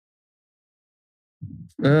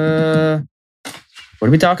What are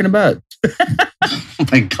we talking about? Oh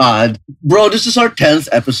my God. Bro, this is our 10th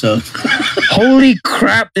episode. Holy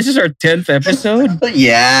crap. This is our 10th episode?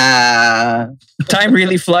 Yeah. Time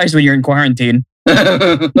really flies when you're in quarantine.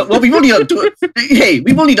 Well, we've only done two. Hey,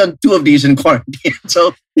 we've only done 2 of these in quarantine.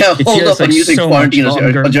 So, yeah, It hold feels up on like using so quarantine much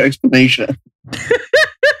longer. as your explanation.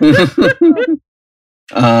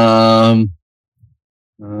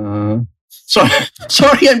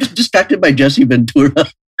 Sorry, I'm just distracted by Jesse Ventura.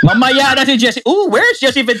 Mamaya na si Jesse. Ooh, where's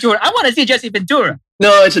Jesse Ventura? I want to see Jesse Ventura.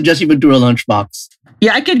 No, it's a Jesse Ventura lunchbox.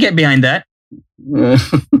 Yeah, I could get behind that.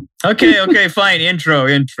 Okay, fine. Intro.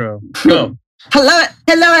 Go. Hello,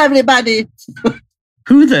 everybody.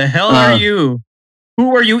 Who the hell are you?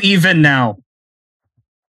 Who are you even now?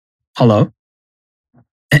 Hello?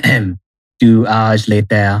 2 hours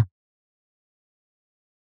later.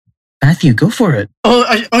 Matthew, go for it. Oh,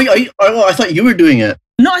 I thought you were doing it.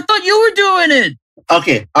 No, I thought you were doing it.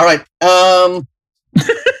 Okay, all right.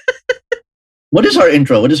 What is our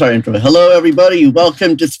intro? Hello, everybody.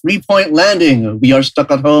 Welcome to 3 Point Landing. We are stuck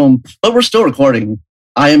at home, but we're still recording.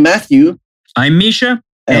 I am Matthew. I'm Misha.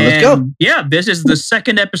 And let's go. Yeah, this is the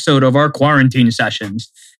second episode of our quarantine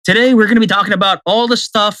sessions. Today, we're going to be talking about all the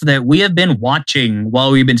stuff that we have been watching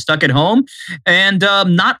while we've been stuck at home. And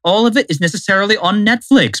not all of it is necessarily on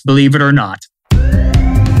Netflix, believe it or not.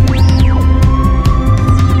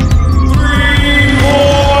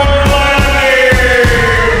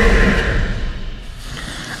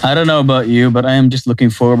 I don't know about you, but I am just looking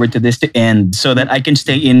forward to this to end so that I can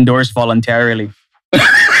stay indoors voluntarily.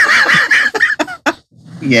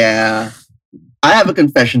 Yeah. I have a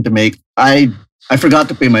confession to make. I forgot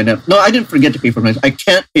to pay my Netflix. No, I didn't forget to pay for my Netflix. I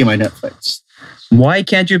can't pay my Netflix. Why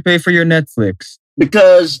can't you pay for your Netflix?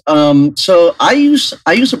 Because so I use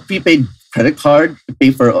a prepaid credit card to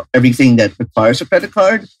pay for everything that requires a credit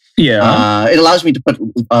card. Yeah. It allows me to put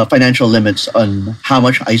financial limits on how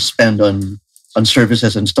much I spend on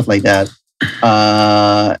services and stuff like that.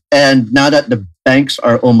 And now that the banks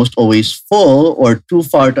are almost always full or too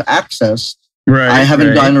far to access, I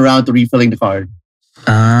haven't gotten around to refilling the card.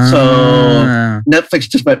 So Netflix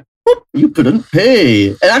just went, whoop, you couldn't pay.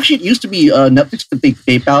 And actually, it used to be Netflix could take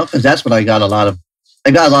PayPal because that's what I got a lot of.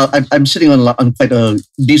 I'm sitting on quite a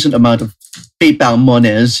decent amount of PayPal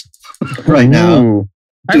monies right now.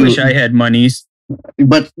 I wish I had monies.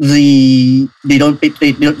 But they don't take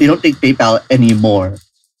PayPal anymore.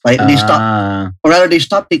 Like they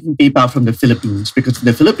stopped taking PayPal from the Philippines because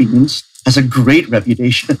the Philippines has a great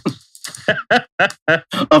reputation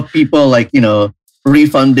of people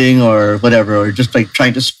refunding or whatever, or just like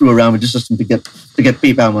trying to screw around with the system to get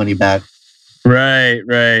PayPal money back.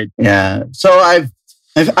 Right. Yeah. So I've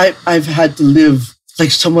had to live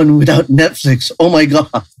like someone without Netflix. Oh my God.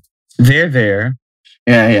 There.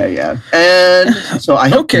 Yeah. And so I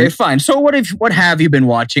hope. Okay, fine. So what have you been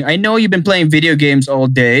watching? I know you've been playing video games all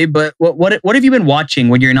day, but what have you been watching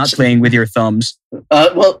when you're not playing with your thumbs?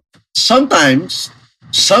 Well, sometimes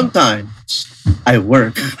I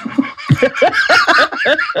work.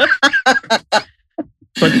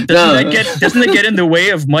 But doesn't it get in the way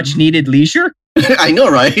of much needed leisure? I know,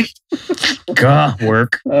 right? God,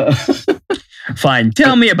 work. Fine.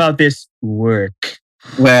 Tell me about this work.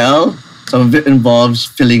 Well, some of it involves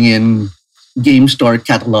filling in game store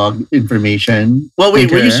catalog information. Well,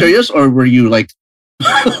 wait, Were you serious or were you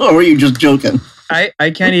or were you just joking?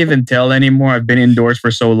 I can't even tell anymore. I've been indoors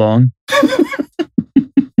for so long.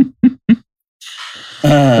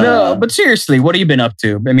 No, but seriously, what have you been up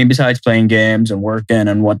to? I mean, besides playing games and working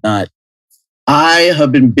and whatnot. I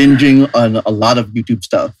have been binging on a lot of YouTube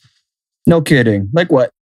stuff. No kidding. Like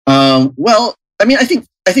what? Well, I mean, I think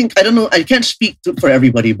I don't know. I can't speak for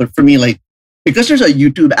everybody, but for me, because there's a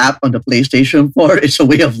YouTube app on the PlayStation 4, it's a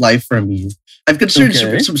way of life for me. I've considered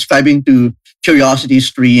subscribing to Curiosity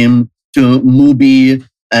Stream, to Mubi,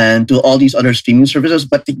 and to all these other streaming services,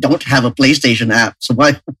 but they don't have a PlayStation app. So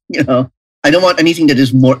why, I don't want anything that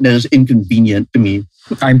is inconvenient to me.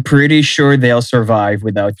 I'm pretty sure they'll survive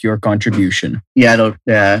without your contribution. Yeah. But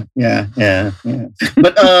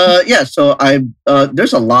so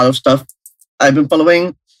there's a lot of stuff I've been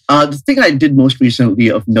following. The thing I did most recently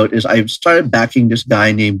of note is I've started backing this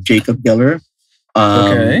guy named Jacob Geller.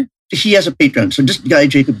 Okay. He has a Patreon. So this guy,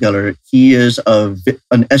 Jacob Geller, he is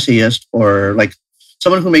an essayist or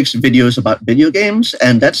someone who makes videos about video games.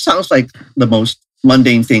 And that sounds like the most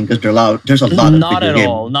mundane thing because there's a lot of Not at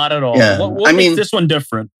all. Yeah. What makes this one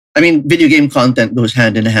different? I mean, video game content goes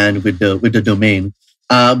hand in hand with the domain.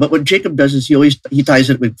 But what Jacob does is he ties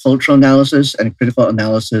it with cultural analysis and critical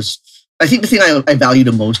analysis. I think the thing I value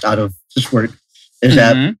the most out of this work is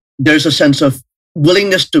that there's a sense of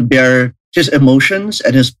willingness to bear his emotions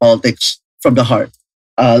and his politics from the heart.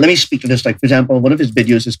 Let me speak to this. Like, for example, one of his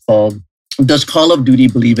videos is called "Does Call of Duty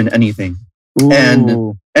Believe in Anything?"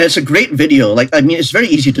 And it's a great video. Like, I mean, it's very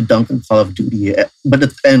easy to dunk on Call of Duty,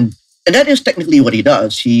 and that is technically what he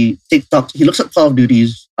does. He looks at Call of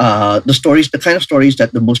Duty's the kind of stories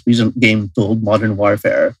that the most recent game told, Modern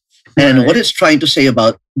Warfare, and what it's trying to say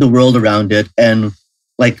about the world around it, and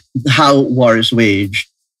like how war is waged,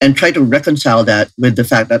 and try to reconcile that with the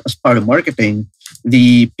fact that as part of marketing,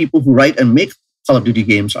 the people who write and make Call of Duty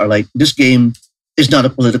games are like, this game is not a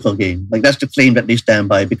political game. Like, that's the claim that they stand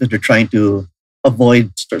by, because they're trying to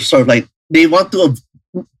avoid sort of like, they want to,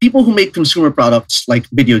 people who make consumer products like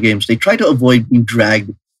video games, they try to avoid being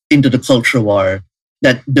dragged into the culture war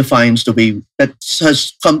that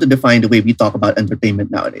has come to define the way we talk about entertainment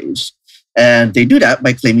nowadays. And they do that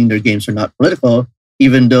by claiming their games are not political,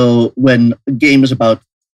 even though when a game is about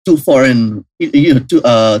two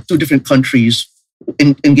different countries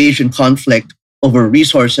engaged in conflict over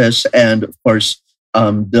resources and, of course,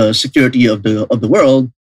 the security of the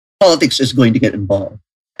world, politics is going to get involved.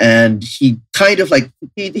 And he kind of like,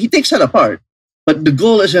 he takes that apart. But the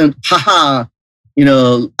goal isn't,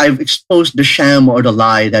 I've exposed the sham or the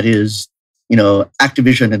lie that is,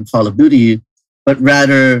 Activision and Call of Duty. But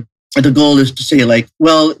rather, the goal is to say like,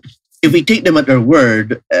 well, if we take them at their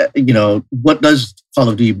word, what does Call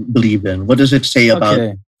of Duty believe in? What does it say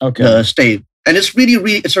about the state? And it's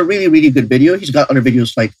it's a really, really good video. He's got other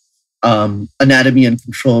videos like Anatomy and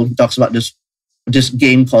Control. He talks about this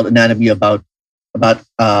game called Anatomy about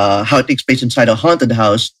how it takes place inside a haunted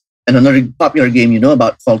house, and another popular game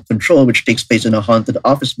about called Control, which takes place in a haunted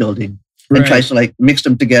office building, and tries to like mix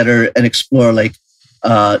them together and explore like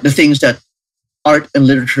the things that art and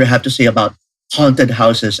literature have to say about haunted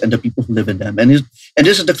houses and the people who live in them. And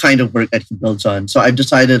this is the kind of work that he builds on. So I've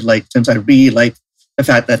decided, like, since I really like the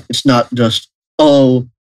fact that it's not just, oh,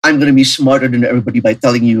 I'm going to be smarter than everybody by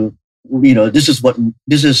telling you, this is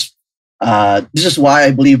why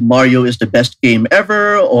I believe Mario is the best game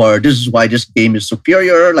ever, or this is why this game is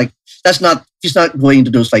superior. Like, he's not going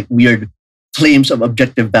to those like weird claims of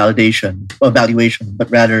objective validation or evaluation, but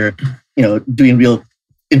rather, doing real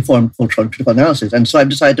informed cultural and critical analysis. And so I've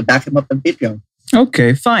decided to back him up on Patreon.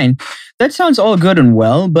 Okay, fine. That sounds all good and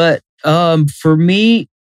well, but for me,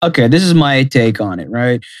 okay, this is my take on it,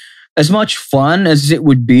 right? As much fun as it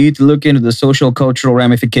would be to look into the social cultural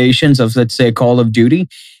ramifications of, let's say, Call of Duty,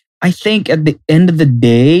 I think at the end of the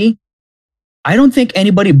day, I don't think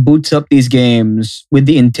anybody boots up these games with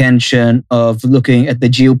the intention of looking at the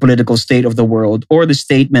geopolitical state of the world or the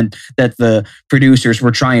statement that the producers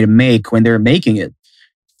were trying to make when they were making it.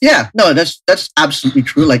 Yeah, no, that's absolutely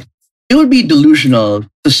true. Like, it would be delusional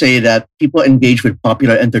to say that people engage with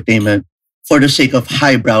popular entertainment for the sake of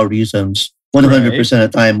highbrow reasons, 100%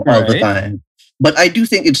 of the time, all the time. But I do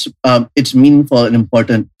think it's meaningful and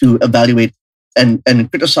important to evaluate and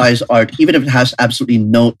criticize art, even if it has absolutely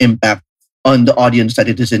no impact on the audience that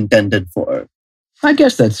it is intended for. I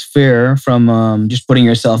guess that's fair from just putting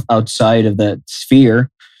yourself outside of that sphere.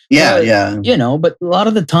 Yeah. But a lot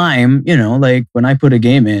of the time, like when I put a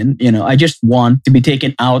game in, I just want to be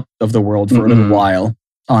taken out of the world for a little while,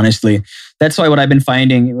 honestly. That's why what I've been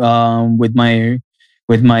finding with my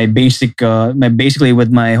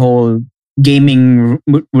whole gaming,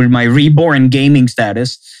 with my reborn gaming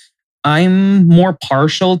status, I'm more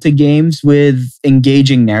partial to games with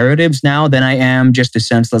engaging narratives now than I am just to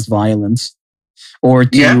senseless violence. Or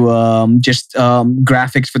to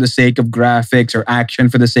graphics for the sake of graphics, or action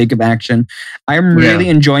for the sake of action. I'm really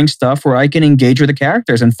enjoying stuff where I can engage with the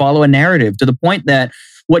characters and follow a narrative, to the point that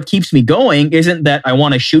what keeps me going isn't that I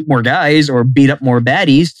want to shoot more guys or beat up more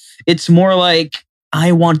baddies. It's more like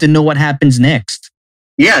I want to know what happens next.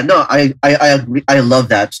 Yeah, no, I agree. I love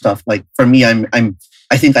that stuff. Like, for me,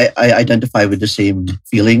 I think I identify with the same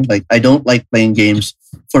feeling. Like, I don't like playing games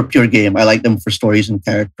for pure game. I like them for stories and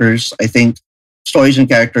characters. I think stories and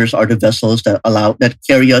characters are the vessels that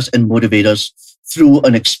carry us and motivate us through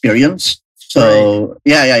an experience. So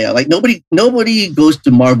yeah. Like, nobody goes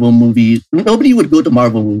to Marvel movies. Nobody would go to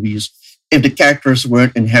Marvel movies if the characters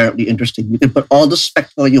weren't inherently interesting. You can put all the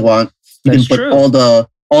spectacle you want. You can put all the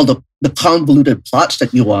convoluted plots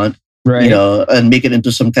that you want. And make it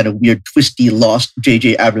into some kind of weird, twisty, lost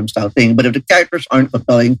J.J. Abrams style thing. But if the characters aren't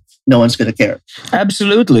compelling, no one's going to care.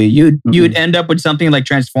 Absolutely. You'd end up with something like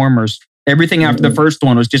Transformers. Everything after the first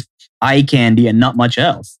one was just eye candy and not much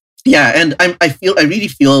else. Yeah, and I really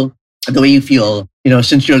feel the way you feel,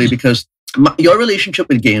 sincerely, because your relationship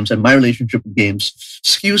with games and my relationship with games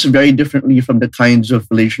skews very differently from the kinds of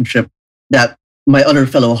relationship that my other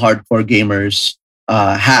fellow hardcore gamers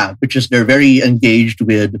have, which is they're very engaged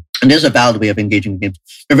with and there's a valid way of engaging with games.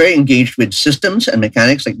 They're very engaged with systems and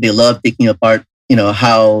mechanics. Like they love taking apart,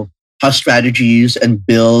 how strategies and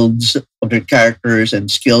builds of their characters and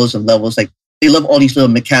skills and levels. Like they love all these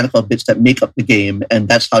little mechanical bits that make up the game, and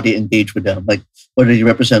that's how they engage with them. Like whether they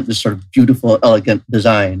represent this sort of beautiful, elegant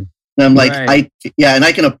design. And I'm like, right.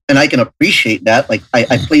 I can appreciate that. Like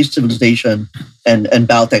I play Civilization and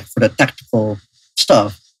Battletech for the tactical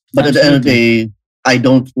stuff, but Absolutely. At the end of the day, I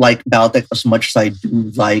don't like Battletech as much as I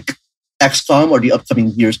do like XCOM or the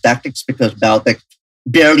upcoming Gears Tactics, because Battletech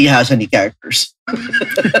barely has any characters.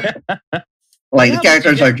 The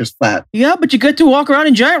characters are just flat. Yeah, but you get to walk around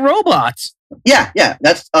in giant robots. Yeah.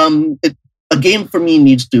 That's a game for me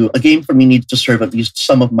needs to serve at least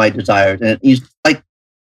some of my desires, and it needs, like,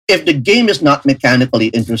 if the game is not mechanically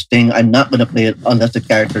interesting, I'm not going to play it unless the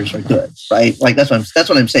characters are good, right? Like that's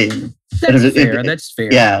what I'm saying. That's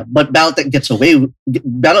fair. Yeah, but Battletech gets away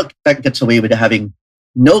with having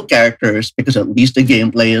no characters because at least the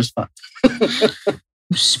gameplay is fun.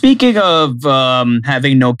 Speaking of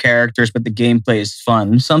having no characters, but the gameplay is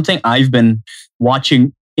fun, something I've been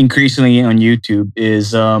watching increasingly on YouTube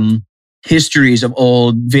is histories of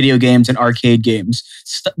old video games and arcade games,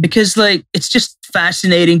 because like it's just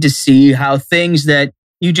fascinating to see how things that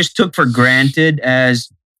you just took for granted as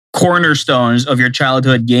cornerstones of your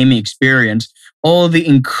childhood gaming experience, all the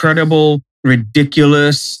incredible,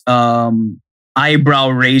 ridiculous,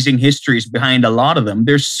 eyebrow-raising histories behind a lot of them.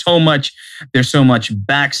 There's so much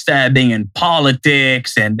backstabbing and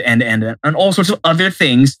politics and all sorts of other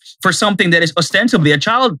things for something that is ostensibly a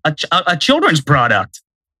children's product.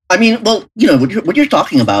 I mean, well, what you're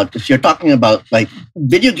talking about, if you're talking about like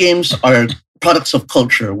video games are products of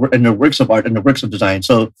culture and they're works of art and they're works of design.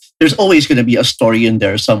 So there's always going to be a story in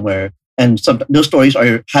there somewhere. And those stories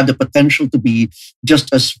have the potential to be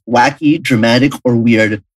just as wacky, dramatic, or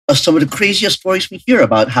weird as some of the craziest stories we hear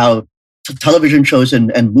about how television shows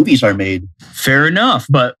and movies are made. Fair enough.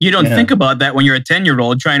 But you don't think about that when you're a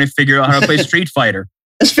 10-year-old trying to figure out how to play Street Fighter.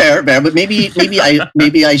 It's fair, but maybe I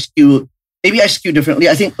skew differently.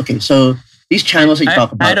 I think, okay, so these channels that you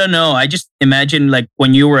talk about. I don't know. I just imagine like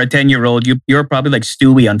when you were a 10-year-old, you're probably like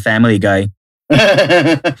Stewie on Family Guy.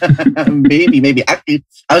 maybe. Actually,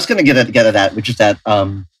 I was going to get at that, which is that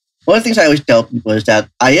one of the things I always tell people is that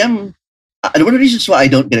one of the reasons why I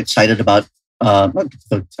don't get excited about, one of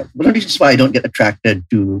the reasons why I don't get attracted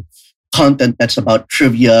to content that's about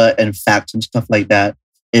trivia and facts and stuff like that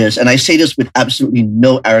is, and I say this with absolutely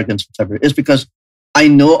no arrogance whatsoever, is because I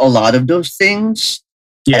know a lot of those things,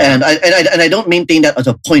 and I don't maintain that as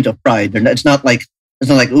a point of pride. It's not like,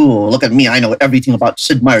 ooh, look at me, I know everything about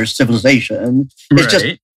Sid Meier's Civilization.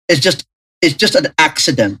 It's just an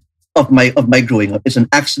accident of my growing up. It's an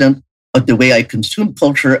accident of the way I consumed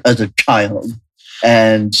culture as a child,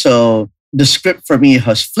 and so the script for me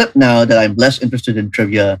has flipped now that I'm less interested in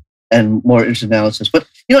trivia and more interested in analysis. But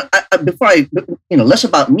less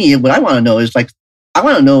about me. What I want to know is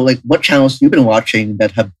what channels you've been watching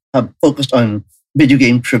that have focused on video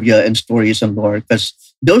game trivia and stories and lore, because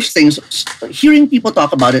those things, hearing people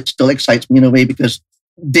talk about it still excites me in a way, because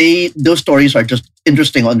those stories are just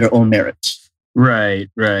interesting on their own merits. Right.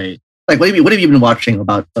 Like, what have you been watching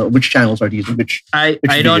about? Which channels are these? Which I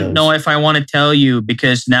don't know if I want to tell you,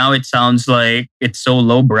 because now it sounds like it's so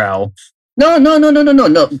lowbrow.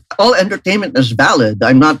 No. All entertainment is valid.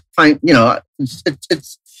 I'm not trying.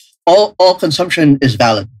 It's all consumption is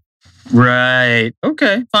valid. Right.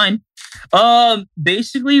 Okay. Fine.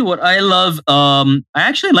 Basically, what I love, I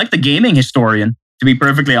actually like The Gaming Historian. To be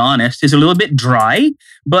perfectly honest, is a little bit dry,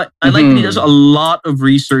 but I like that he does a lot of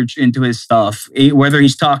research into his stuff. Whether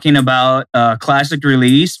he's talking about a classic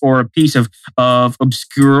release or a piece of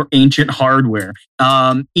obscure ancient hardware,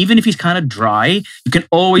 even if he's kind of dry, you can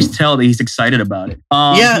always tell that he's excited about it.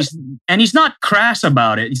 He's not crass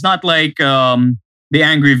about it. He's not like the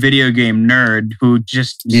angry video game nerd who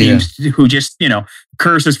just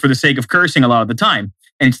curses for the sake of cursing a lot of the time.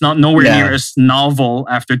 And it's not nowhere near as novel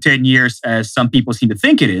after 10 years as some people seem to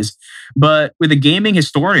think it is. But with A Gaming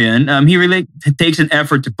Historian, he really takes an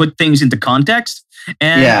effort to put things into context.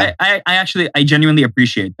 And I genuinely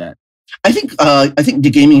appreciate that. I think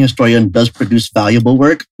The Gaming Historian does produce valuable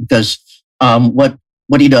work, because what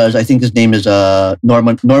he does, I think his name is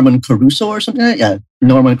Norman Caruso or something like that. Yeah,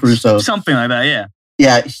 Norman Caruso. Something like that, yeah.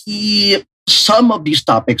 Yeah, some of these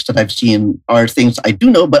topics that I've seen are things I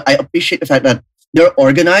do know, but I appreciate the fact that they're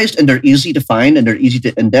organized and they're easy to find and they're easy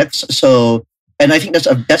to index. So, and I think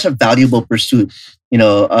that's a valuable pursuit.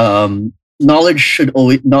 Knowledge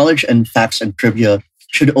and facts and trivia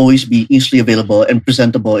should always be easily available and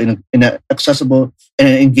presentable in an accessible and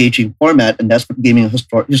an engaging format. And that's what Gaming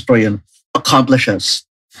Historian accomplishes.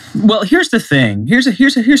 Well, here's the thing.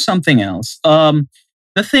 Here's something else.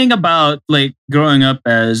 The thing about like growing up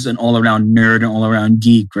as an all-around nerd and all-around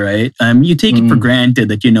geek, right? You take it for granted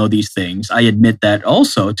that you know these things. I admit that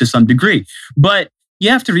also to some degree. But you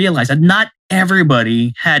have to realize that not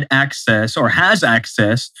everybody had access or has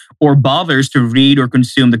access or bothers to read or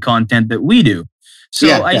consume the content that we do.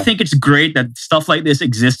 So I think it's great that stuff like this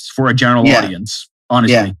exists for a general audience,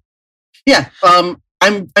 honestly. Yeah.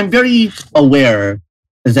 I'm very aware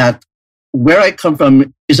that where I come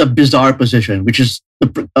from is a bizarre position, which is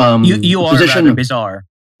the you are position rather bizarre.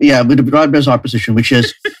 Yeah, with a bizarre position, which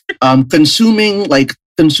is consuming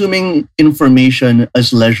information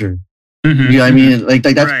as leisure. You know what I mean? Like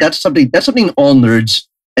that's something all nerds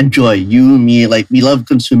enjoy. You, me, like we love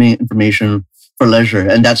consuming information for leisure,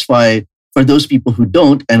 and that's why for those people who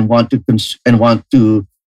don't and want to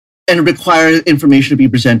require information to be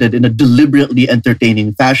presented in a deliberately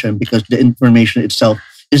entertaining fashion because the information itself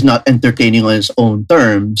is not entertaining on its own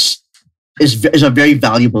terms, is a very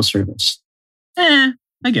valuable service. I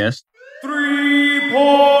guess.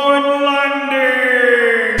 3-point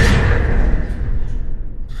landing.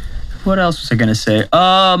 What else was I gonna say?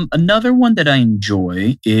 Another one that I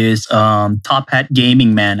enjoy is Top Hat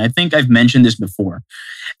Gaming Man. I think I've mentioned this before.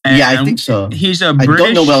 And I think so. He's a British.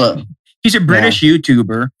 I don't know he's a British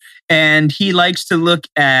YouTuber, and he likes to look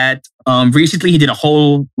at. Recently, he did a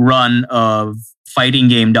whole run of fighting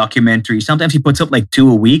game documentaries. Sometimes he puts up like 2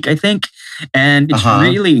 a week, I think, and it's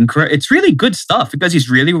really incredible. It's really good stuff because he's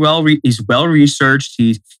really he's well researched.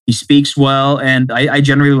 He speaks well, and I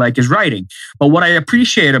generally like his writing. But what I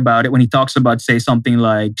appreciate about it when he talks about, say, something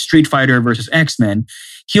like Street Fighter versus X-Men,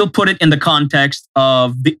 he'll put it in the context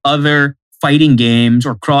of the other fighting games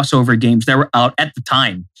or crossover games that were out at the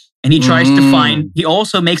time. And he tries to find, he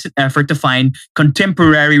also makes an effort to find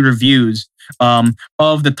contemporary reviews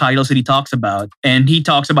of the titles that he talks about. And he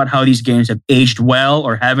talks about how these games have aged well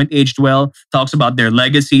or haven't aged well, talks about their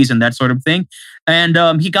legacies and that sort of thing. And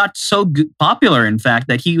he got so popular, in fact,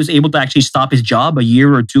 that he was able to actually stop his job a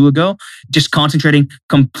year or 2 ago, just concentrating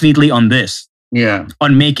completely on this. Yeah.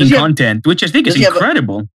 On making content, which I think is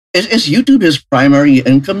incredible. Is YouTube his primary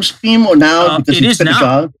income stream or now? Because it is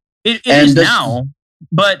now. It is now.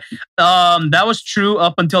 But that was true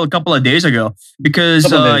up until a couple of days ago because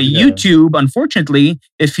YouTube, unfortunately,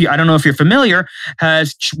 I don't know if you're familiar,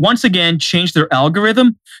 has once again changed their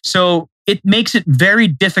algorithm. So it makes it very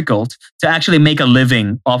difficult to actually make a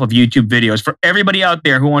living off of YouTube videos. For everybody out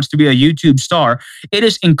there who wants to be a YouTube star, it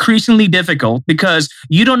is increasingly difficult because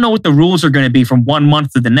you don't know what the rules are going to be from 1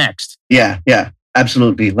 month to the next. Yeah,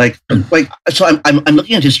 absolutely. So I'm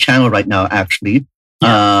looking at his channel right now, actually.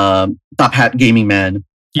 Top Hat Gaming Man.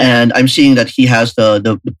 Yeah. And I'm seeing that he has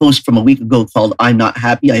the post from a week ago called I'm Not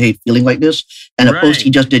Happy, I Hate Feeling Like This. And a post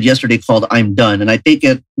he just did yesterday called I'm Done. And I take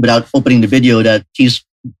it, without opening the video, that he's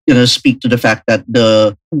going to speak to the fact that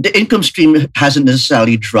the income stream hasn't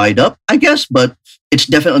necessarily dried up, I guess, but it's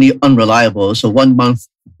definitely unreliable. So 1 month,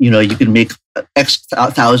 you can make X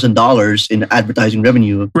 $1,000 in advertising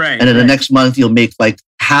revenue. Right. And then the next month you'll make like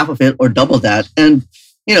half of it or double that. And,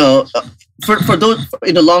 for those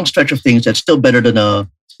in the long stretch of things, that's still better than a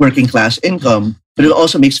working class income, but it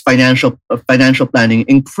also makes financial planning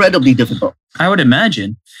incredibly difficult. I would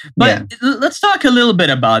imagine. But let's talk a little bit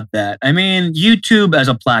about that. I mean, YouTube as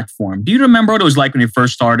a platform. Do you remember what it was like when it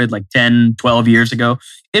first started, like 10, 12 years ago?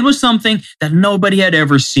 It was something that nobody had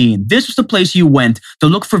ever seen. This was the place you went to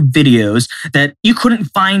look for videos that you couldn't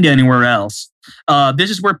find anywhere else. This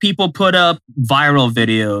is where people put up viral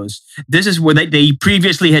videos. This is where they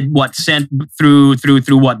previously had sent through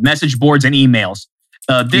what message boards and emails.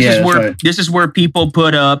 This is where people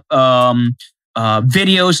put up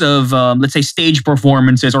videos of let's say stage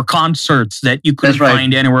performances or concerts that you couldn't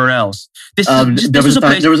find anywhere else. There was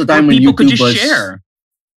a time when people could just share.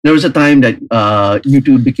 There was a time that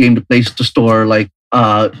YouTube became the place to store like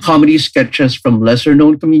comedy sketches from lesser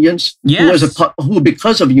known comedians who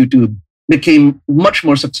because of YouTube became much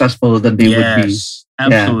more successful than they would be.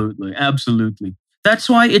 Absolutely. That's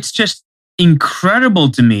why it's just incredible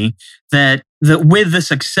to me that with the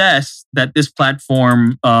success that this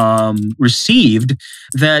platform received,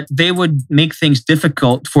 that they would make things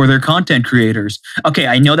difficult for their content creators. Okay,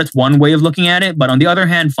 I know that's one way of looking at it, but on the other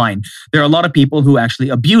hand, fine. There are a lot of people who actually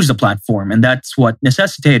abuse the platform, and that's what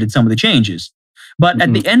necessitated some of the changes. But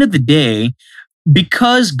at the end of the day,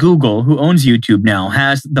 because Google, who owns YouTube now,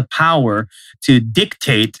 has the power to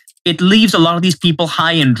dictate, it leaves a lot of these people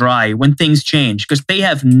high and dry when things change because they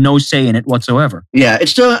have no say in it whatsoever. Yeah,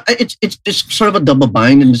 it's sort of a double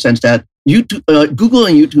bind in the sense that YouTube, Google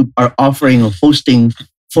and YouTube are offering hosting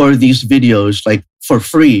for these videos like for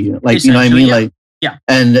free. Like, you know what I mean? Yeah.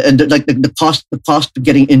 And the cost of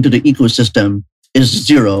getting into the ecosystem is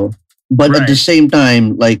zero. But at the same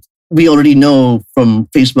time, like we already know from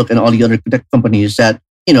Facebook and all the other tech companies that,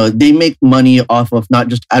 you know, they make money off of not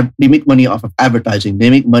just they make money off of advertising. They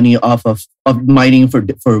make money off of mining for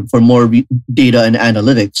more data and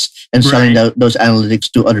analytics and selling those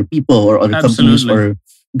analytics to other people or other companies or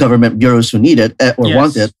government bureaus who need it or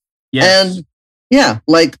want it. Yes. And yeah,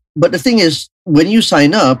 like, but the thing is, when you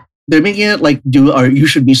sign up, they're making it like you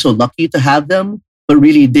should be so lucky to have them, but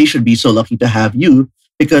really they should be so lucky to have you,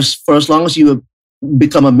 because for as long as you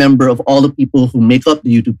become a member of all the people who make up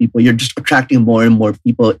the YouTube people, you're just attracting more and more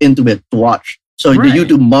people into it to watch. So the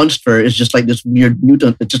YouTube monster is just like this weird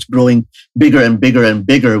mutant that's just growing bigger and bigger and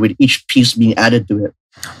bigger with each piece being added to it.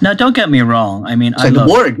 Now, don't get me wrong. I mean, it's like the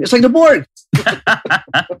Borg. It's like the Borg.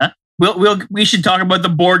 We should talk about the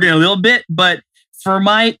Borg in a little bit, but for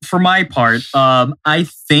my part, I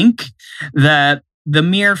think that the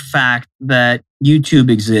mere fact that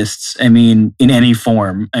YouTube exists, I mean, in any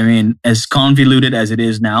form, I mean, as convoluted as it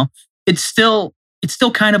is now, it's still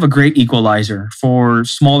kind of a great equalizer for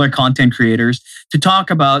smaller content creators to talk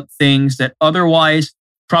about things that otherwise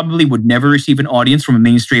probably would never receive an audience from a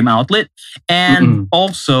mainstream outlet. And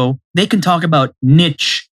also they can talk about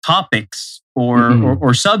niche topics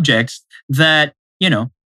or subjects that, you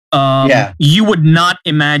know, you would not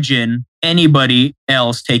imagine anybody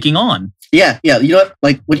else taking on. Yeah. You know what?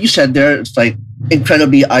 Like what you said there, it's like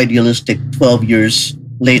incredibly idealistic 12 years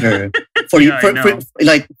later for you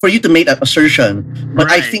for you to make that assertion. But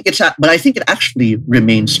I think it actually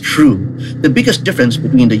remains true. The biggest difference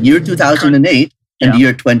between the year 2008 and the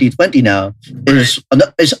year 2020 now is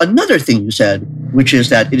another thing you said, which is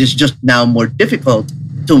that it is just now more difficult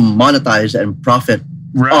to monetize and profit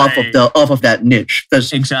off of that niche,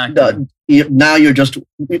 because now you're just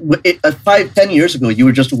 5-10 years ago you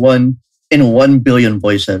were just one in 1 billion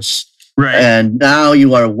voices, and now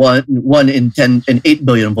you are one in 10 and 8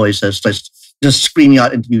 billion voices, just screaming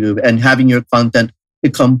out into YouTube, and having your content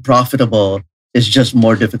become profitable is just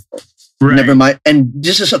more difficult. Never mind, and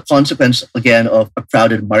this is a consequence again of a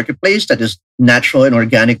crowded marketplace that is natural and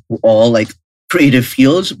organic to all like creative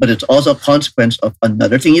fields, but it's also a consequence of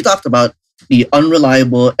another thing you talked about: the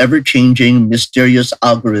unreliable, ever-changing, mysterious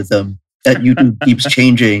algorithm that YouTube keeps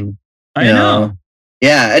changing. I know.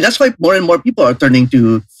 Yeah, and that's why more and more people are turning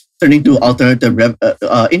to alternative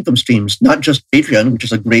income streams, not just Patreon, which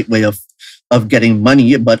is a great way of getting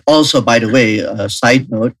money, but also, by the way,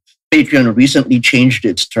 side note, Patreon recently changed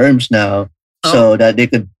its terms now so that they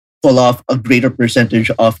could pull off a greater percentage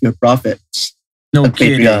of your profits. No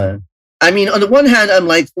kidding. Patreon. I mean, on the one hand, I'm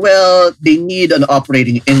like, well, they need an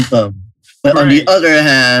operating income. But on the other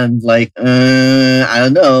hand, like, I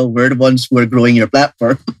don't know, we're the ones who are growing your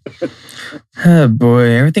platform. Oh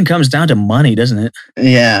boy, everything comes down to money, doesn't it?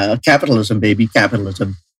 Yeah, capitalism, baby,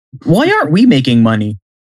 capitalism. Why aren't we making money?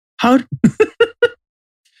 How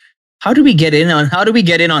do we get in on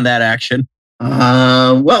that action?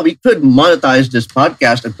 Well, we could monetize this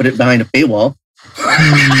podcast and put it behind a paywall.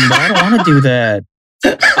 I don't want to do that.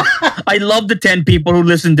 I love the 10 people who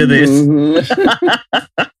listen to this.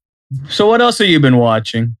 So what else have you been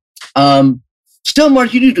watching? Still more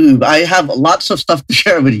YouTube. I have lots of stuff to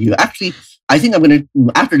share with you. Actually, I think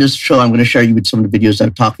after this show, I'm going to share you with some of the videos that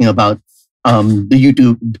are talking about the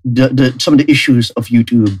YouTube, some of the issues of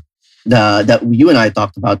YouTube that you and I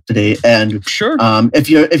talked about today. And sure,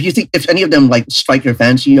 if any of them like strike your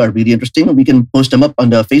fancy, are really interesting, we can post them up on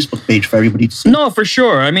the Facebook page for everybody to see. No, for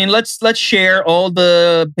sure. I mean, let's share all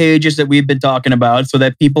the pages that we've been talking about so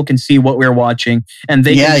that people can see what we're watching and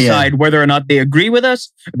they can decide whether or not they agree with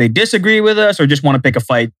us, or they disagree with us, or just want to pick a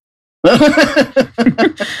fight.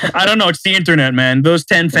 I don't know. It's the internet, man. Those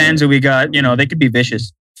 10 fans that we got, you know, they could be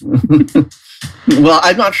vicious. Well,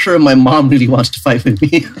 I'm not sure my mom really wants to fight with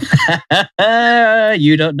me.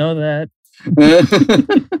 You don't know that.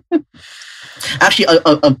 Actually,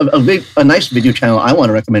 a nice video channel I want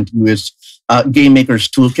to recommend to you is Game Maker's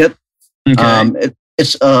Toolkit. Okay.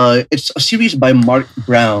 It's a series by Mark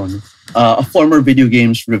Brown, a former video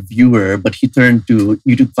games reviewer, but he turned to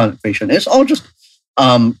YouTube content creation. It's all just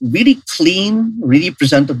really clean, really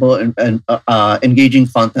presentable, and engaging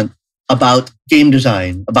content about game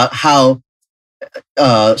design, about how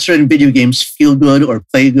certain video games feel good or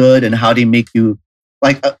play good, and how they make you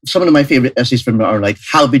like. Some of my favorite essays from them are like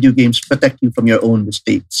how video games protect you from your own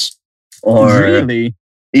mistakes, or really,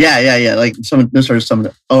 like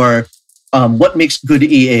what makes good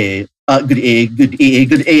EA,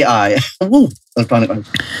 good AI. Woo, electronic art.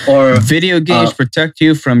 Or video games protect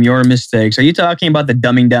you from your mistakes. Are you talking about the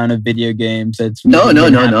dumbing down of video games? That's no.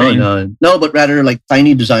 But rather like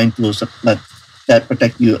tiny design tools that that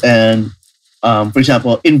protect you. And for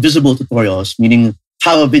example, invisible tutorials, meaning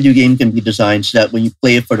how a video game can be designed so that when you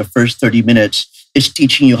play it for the first 30 minutes, it's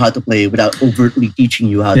teaching you how to play without overtly teaching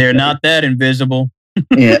you how to play. They're not that invisible.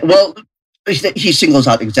 Yeah, well, he singles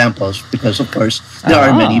out examples because, of course, there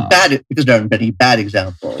are many bad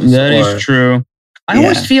examples. That is true. I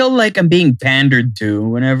always feel like I'm being pandered to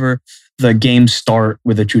whenever the games start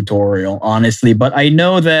with a tutorial, honestly. But I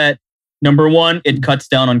know that, number one, it cuts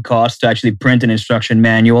down on cost to actually print an instruction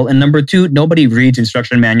manual. And number two, nobody reads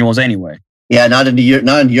instruction manuals anyway. Yeah, not in the year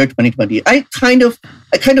 2020. I kind of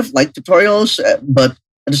like tutorials, but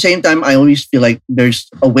at the same time, I always feel like there's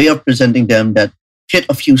a way of presenting them that hit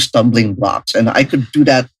a few stumbling blocks. And I could do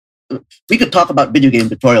that. We could talk about video game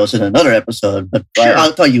tutorials in another episode, but sure.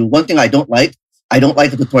 I'll tell you one thing I don't like. I don't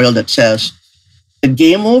like a tutorial that says the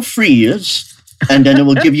game will freeze and then it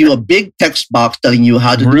will give you a big text box telling you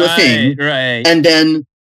how to do a thing. Right. And then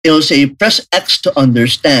it'll say, press X to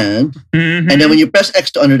understand. Mm-hmm. And then when you press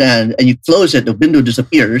X to understand and you close it, the window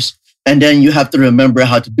disappears. And then you have to remember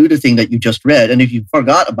how to do the thing that you just read. And if you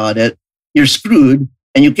forgot about it, you're screwed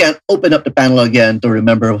and you can't open up the panel again to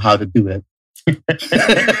remember how to do it.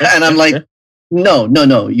 And I'm like,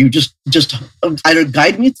 no. You just either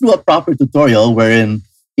guide me through a proper tutorial wherein,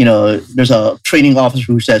 there's a training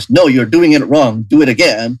officer who says, no, you're doing it wrong, do it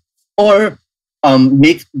again. Or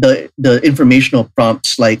make the informational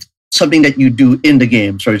prompts like something that you do in the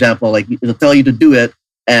game. For example, like it'll tell you to do it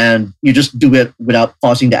and you just do it without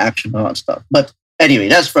pausing the action and all that stuff. But anyway,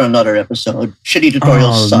 that's for another episode. Shitty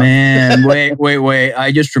tutorials suck. Man, wait.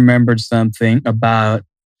 I just remembered something about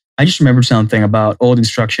old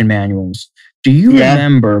instruction manuals. Do you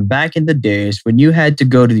remember back in the days when you had to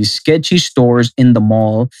go to these sketchy stores in the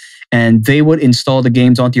mall and they would install the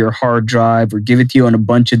games onto your hard drive or give it to you on a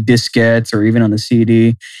bunch of diskettes or even on a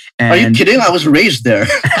CD? And are you kidding? I was raised there.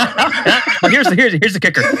 But here's the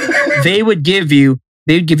kicker. They'd give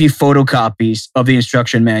you photocopies of the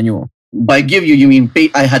instruction manual. By give you mean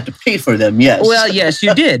pay? I had to pay for them. Yes. Well, yes,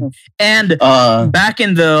 you did. And back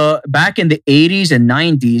in the 80s and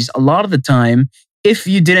 90s, a lot of the time, if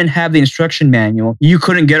you didn't have the instruction manual, you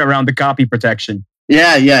couldn't get around the copy protection.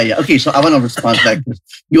 Yeah. Okay, so I want to respond to that because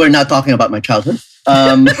you are not talking about my childhood.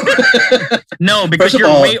 No, because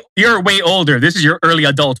you're way older. This is your early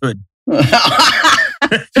adulthood.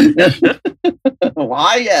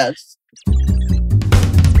 Why? Yes.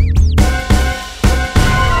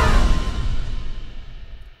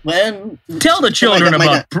 Tell the children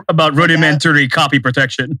about rudimentary copy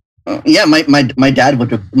protection. Yeah, my dad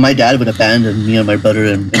would abandon me and my brother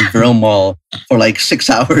in Viral Mall for like 6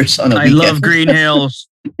 hours on a weekend. I love Green Hills.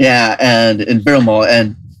 Yeah, and in Viral Mall,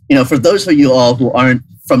 and for those of you all who aren't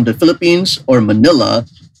from the Philippines or Manila,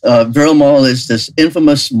 Viral Mall is this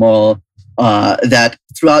infamous mall that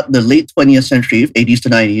throughout the late 20th century, 80s to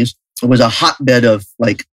 90s, was a hotbed of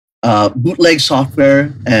like bootleg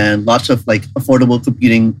software and lots of like affordable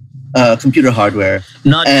computer hardware.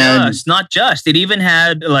 Not just. It even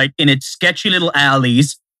had like in its sketchy little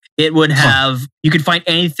alleys, it would have, you could find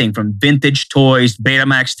anything from vintage toys,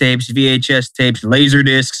 Betamax tapes, VHS tapes, laser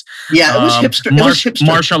discs. Yeah, it was hipster.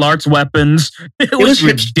 Martial arts weapons. It was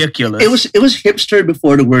ridiculous. It was hipster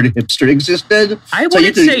before the word hipster existed. I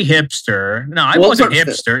wouldn't say hipster. No, I wasn't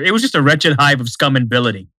hipster. It was just a wretched hive of scum and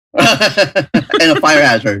villainy. And a fire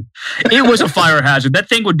hazard. It was a fire hazard. That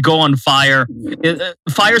thing would go on fire.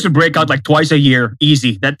 Fires would break out like twice a year.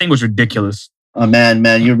 Easy. That thing was ridiculous. Oh man,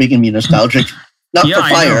 you're making me nostalgic. Not for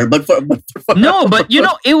fire, but for no, but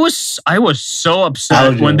it was. I was so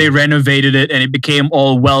upset when they renovated it and it became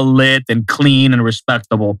all well lit and clean and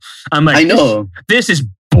respectable. I'm like, I know this is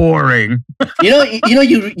boring. You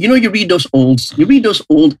read those old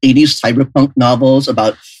 80s cyberpunk novels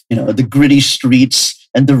about the gritty streets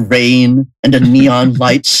and the rain and the neon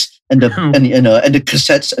lights and the and the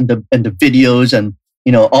cassettes and the videos and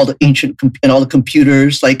all the ancient and all the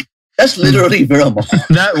computers. Like that's literally Viral Mall.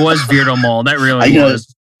 That was Viral Mall. That really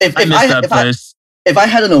was. If I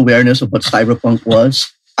had an awareness of what cyberpunk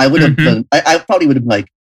was, I would have been. I probably would have been like,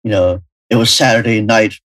 it was Saturday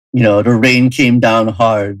night. The rain came down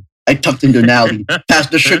hard. I tucked into an alley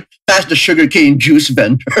past the sugarcane juice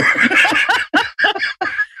vendor.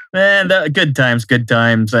 Man, good times. I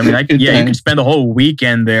mean, you could spend the whole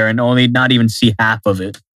weekend there and only not even see half of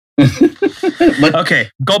it. Okay,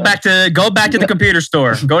 go back to the computer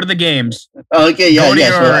store. Go to the games. Okay,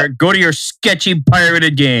 yeah. Go to your sketchy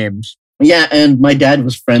pirated games. Yeah, and my dad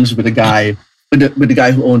was friends with a guy with the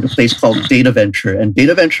guy who owned a place called Data Venture, and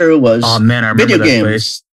Data Venture was I remember video that games.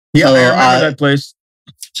 Place. Yeah, so, I remember that place.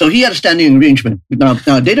 So he had a standing arrangement.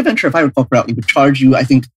 Now, Data Venture, if I recall correctly, would charge you, I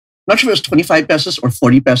think, I'm not sure if it was 25 pesos or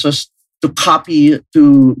 40 pesos to copy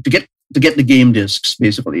to get the game discs,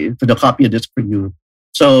 basically, to copy a disc for you.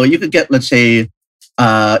 So you could get, let's say,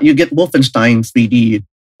 you get Wolfenstein 3D,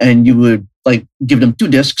 and you would like give them 2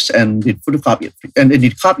 discs, and they'd photocopy it, and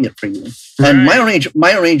they'd copy it for you. Right. And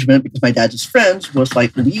my arrangement, because my dad's friends, was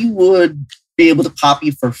like we would be able to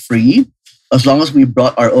copy for free as long as we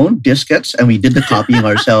brought our own diskettes and we did the copying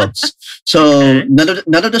ourselves. So none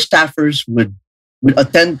of the staffers would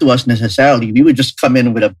attend to us necessarily. We would just come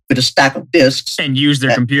in with a stack of discs and use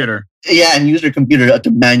their computer. Yeah, and use their computer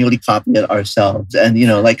to manually copy it ourselves. And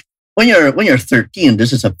like when you're 13,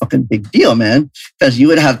 this is a fucking big deal, man, because you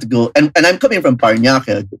would have to go. And I'm coming from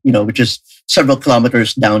Parañaque, which is several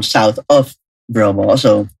kilometers down south of Bromo.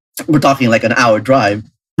 So we're talking like an hour drive.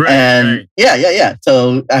 Right, and yeah.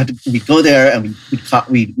 So we'd go there and we'd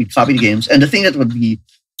copy the games. And the thing that would be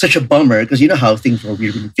such a bummer, because you know how things were when we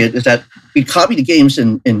were kids, is that we'd copy the games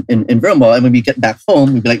in Bromo, and when we get back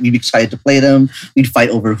home, we'd be excited to play them. We'd fight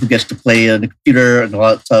over who gets to play on the computer and all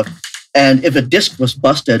that stuff. And if a disc was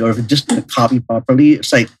busted or if it just didn't copy properly,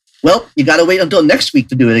 it's like, well, you got to wait until next week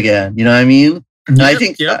to do it again. You know what I mean? And I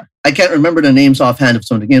think I can't remember the names offhand of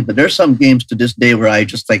some of the games, but there's some games to this day where I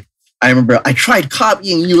remember I tried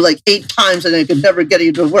copying you like 8 times and I could never get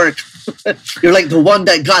you to work. You're like the one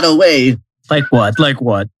that got away. Like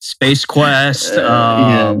what? Space Quest,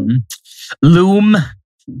 Loom.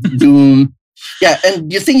 Yeah,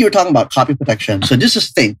 and you think you were talking about copy protection. So this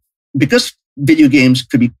is the thing. Because PC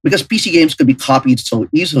games could be copied so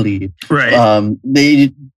easily, right?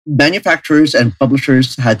 Manufacturers and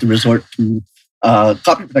publishers had to resort to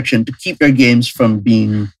copy protection to keep their games from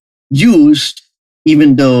being used,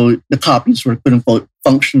 even though the copies were quote unquote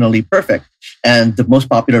functionally perfect. And the most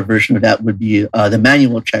popular version of that would be the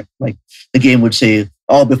manual check. Like the game would say,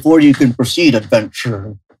 "Oh, before you can proceed,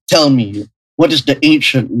 adventurer, tell me what is the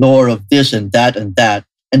ancient lore of this and that and that."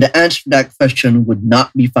 And the answer to that question would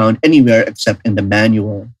not be found anywhere except in the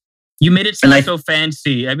manual. You made it sound so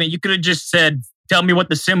fancy. I mean, you could have just said, "Tell me what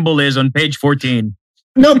the symbol is on page 14.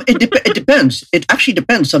 No, it depends. It actually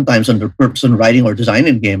depends sometimes on the person writing or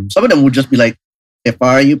designing the game. Some of them would just be like,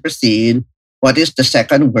 "Before you proceed, what is the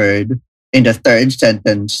second word in the third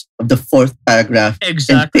sentence of the 4th paragraph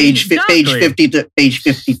exactly. in page 50 to page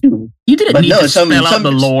 52?" You didn't need to spell out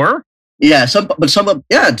the lore. Yeah, some of them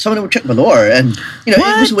would check the lore, and it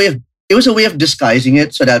was a way of disguising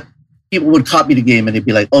it so that people would copy the game and they'd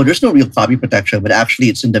be like, "Oh, there's no real copy protection, but actually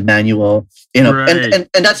it's in the manual." Right.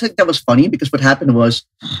 And that's that was funny because what happened was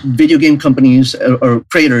video game companies or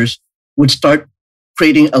creators would start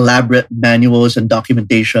creating elaborate manuals and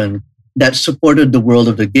documentation that supported the world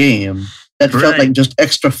of the game that felt like just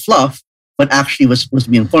extra fluff, but actually was supposed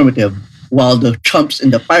to be informative. While the chumps in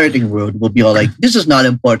the pirating world will be all like, "This is not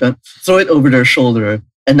important," throw it over their shoulder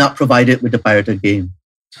and not provide it with the pirated game.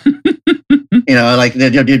 Like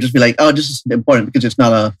they'll just be like, "Oh, this is important because it's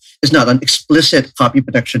not an explicit copy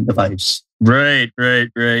protection device." Right.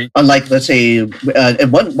 Unlike, let's say,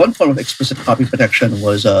 one form of explicit copy protection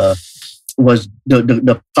was the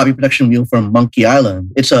copy protection wheel from Monkey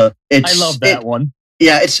Island. I love that one.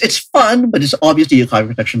 Yeah, it's fun, but it's obviously a copy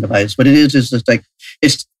protection device. What it is just like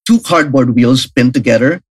it's 2 cardboard wheels pinned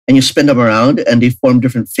together, and you spin them around, and they form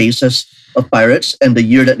different faces of pirates and the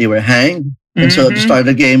year that they were hanged. And so at the start of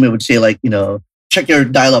the game, it would say like, check your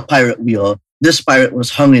dial-up pirate wheel. This pirate was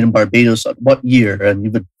hung in Barbados at what year? And you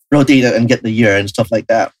would rotate it and get the year and stuff like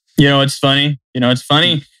that. It's funny.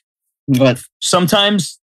 But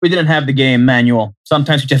sometimes we didn't have the game manual.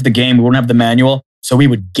 Sometimes we just have the game. We wouldn't have the manual, so we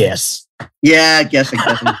would guess. Yeah, guessing.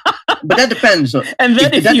 But that depends. And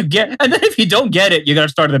then if you don't get it, you got to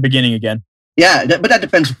start at the beginning again. Yeah, but that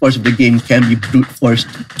depends, of course, if the game can be brute forced,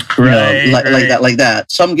 like that.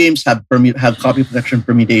 Some games have copy protection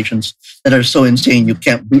permutations that are so insane you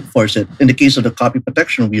can't brute force it. In the case of the copy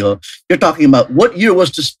protection wheel, you're talking about what year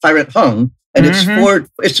was this pirate hung, and it's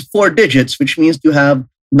 4 digits, which means you have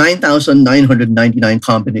 9,999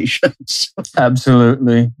 combinations.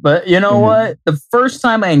 Absolutely. But you know what? The first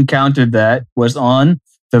time I encountered that was on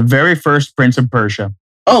the very first Prince of Persia.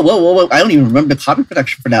 Oh, whoa. I don't even remember the copy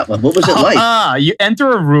protection for that one. What was it like? You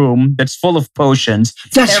enter a room that's full of potions.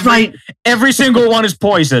 That's right. Every single one is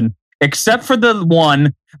poison, except for the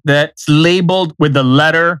one that's labeled with the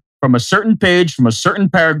letter from a certain page, from a certain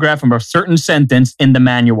paragraph, from a certain sentence in the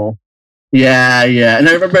manual. Yeah. And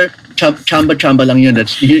I remember chamba lang yun.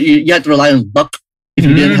 You had to rely on luck if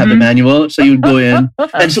you didn't have the manual. So you'd go in.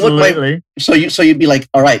 And so you'd be like,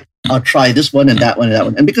 all right, I'll try this one and that one and that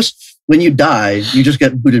one. And because when you die, you just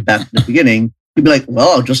get booted back to the beginning. You'd be like, well,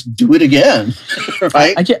 I'll just do it again.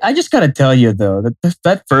 Right? I just got to tell you, though,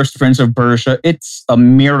 that first Prince of Persia, it's a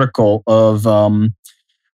miracle of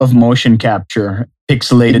of motion capture,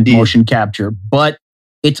 pixelated Indeed. motion capture, but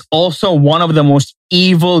it's also one of the most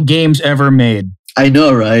evil games ever made. I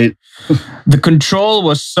know, right? The control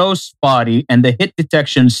was so spotty and the hit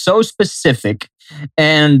detection so specific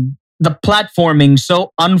and the platforming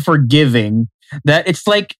so unforgiving that it's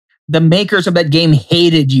like the makers of that game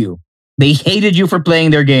hated you. They hated you for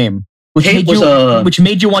playing their game, which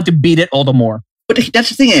made you want to beat it all the more. But that's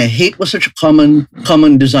the thing. Hate was such a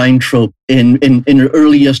common design trope in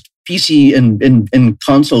earliest PC and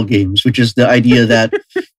console games, which is the idea that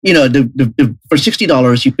for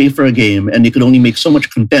 $60 you pay for a game and they could only make so much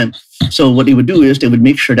content. So what they would do is they would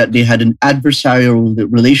make sure that they had an adversarial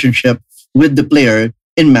relationship with the player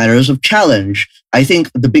in matters of challenge. I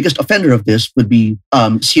think the biggest offender of this would be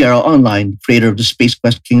Sierra Online, creator of the Space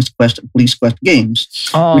Quest, King's Quest, and Police Quest games.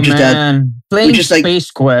 Oh man, playing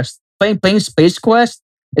Space Quest,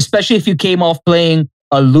 especially if you came off playing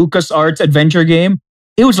a LucasArts adventure game,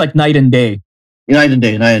 it was like night and day. Night and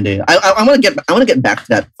day. I want to get back to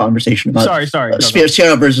that conversation about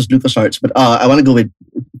Sierra versus LucasArts, but I want to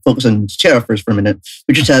focus on Sierra first for a minute,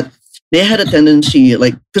 which is that they had a tendency,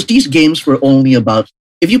 because these games were only about,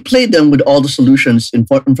 if you played them with all the solutions in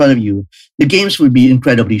front of you, the games would be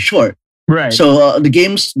incredibly short. Right. So the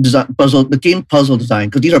game puzzle design,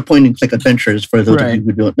 because these are point-and-click adventures for those of you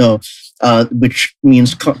who don't know, which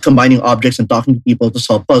means combining objects and talking to people to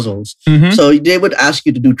solve puzzles. Mm-hmm. So they would ask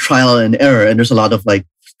you to do trial and error, and there's a lot of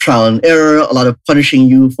trial and error, a lot of punishing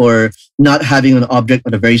you for not having an object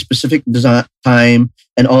at a very specific time,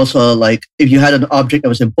 and also if you had an object that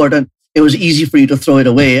was important, it was easy for you to throw it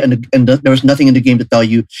away, and there was nothing in the game to tell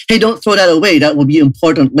you, hey, don't throw that away. That will be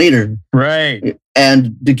important later. Right.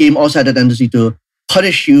 And the game also had a tendency to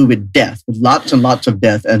punish you with death, with lots and lots of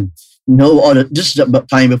death, and this is about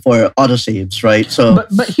time before autosaves, right? So,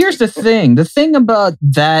 but here's the thing. The thing about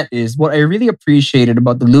that is what I really appreciated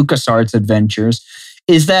about the LucasArts adventures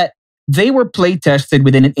is that they were play tested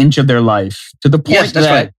within an inch of their life, to the point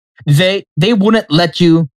that they wouldn't let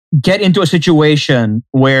you get into a situation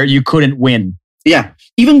where you couldn't win. Yeah,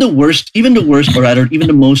 even the worst, or rather, even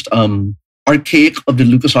the most archaic of the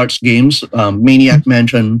LucasArts games, Maniac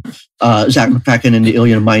Mansion, Zack McCracken and the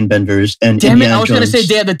Alien Mindbenders, and Damn Indiana it! I was going to say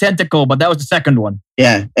Day of the Tentacle, but that was the second one.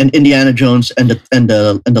 Yeah, and Indiana Jones and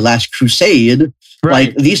the Last Crusade.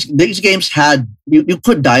 Right. These games had you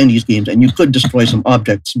could die in these games and you could destroy some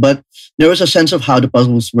objects, but there was a sense of how the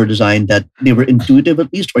puzzles were designed that they were intuitive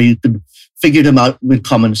at least, or you could figure them out with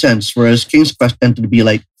common sense. Whereas King's Quest tended to be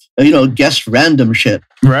guess random shit.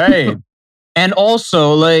 Right. And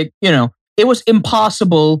also it was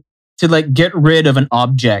impossible to get rid of an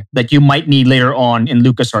object that you might need later on in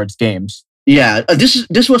LucasArts games. Yeah, this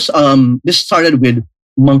started with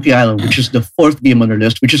Monkey Island, which is the fourth game on our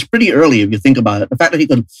list, which is pretty early if you think about it. The fact that he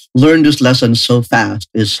could learn this lesson so fast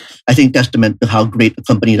is, I think, testament to how great a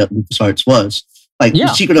company that LucasArts was. In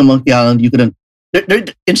Secret of Monkey Island,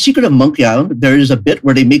 in Secret of Monkey Island, there is a bit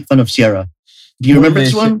where they make fun of Sierra. Do you remember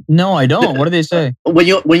this one? No, I don't. What do they say? When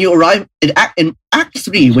you arrive in Act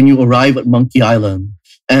 3, when you arrive at Monkey Island,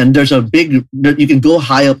 and there's you can go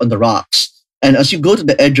high up on the rocks, and as you go to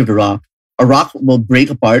the edge of the rock, a rock will break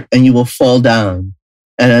apart and you will fall down.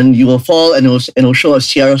 And then you will fall, and it'll show a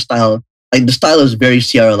Sierra style. The style is very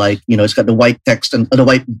Sierra-like. It's got the white text and the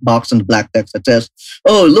white box and the black text that says,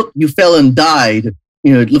 "Oh, look, you fell and died.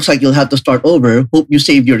 It looks like you'll have to start over. Hope you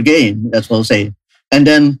saved your game." That's what it'll say. And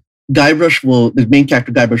then the main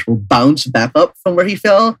character Guybrush will bounce back up from where he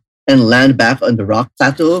fell and land back on the rock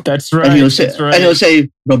plateau. That's right. And he'll say,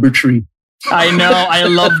 "Rubber tree." I know. I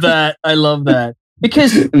love that.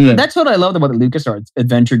 Because that's what I loved about the LucasArts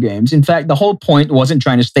adventure games. In fact, the whole point wasn't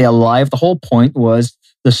trying to stay alive. The whole point was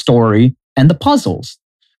the story and the puzzles.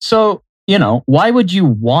 So, why would you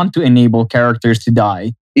want to enable characters to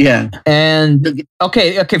die? Yeah. And,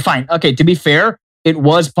 okay, fine. Okay, to be fair, it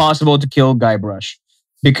was possible to kill Guybrush.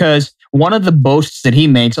 Because one of the boasts that he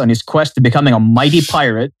makes on his quest to becoming a mighty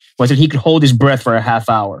pirate was that he could hold his breath for a half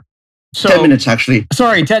hour. So, 10 minutes, actually.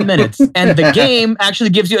 Sorry, 10 minutes. And the game actually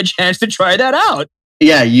gives you a chance to try that out.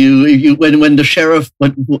 Yeah, when the sheriff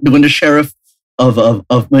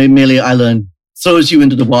of Melee Island throws you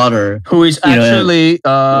into the water, who is actually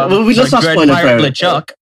let's not spoil Pirate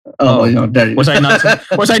LeChuck. Was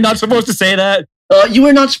I not supposed to say that? You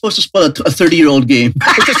were not supposed to spoil a 30-year-old game.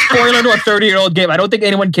 It's a spoiler to a 30-year-old game. I don't think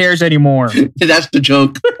anyone cares anymore. That's the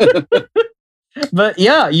joke. But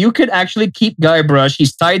yeah, you could actually keep Guybrush.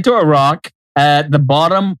 He's tied to a rock at the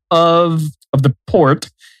bottom of the port.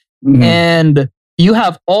 Mm-hmm. And you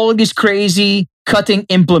have all of these crazy cutting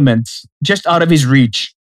implements just out of his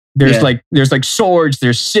reach. There's like swords,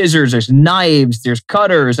 there's scissors, there's knives, there's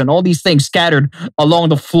cutters, and all these things scattered along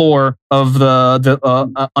the floor of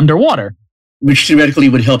the underwater. Which theoretically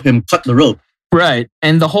would help him cut the rope. Right.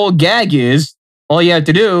 And the whole gag is all you have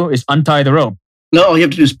to do is untie the rope. No, all you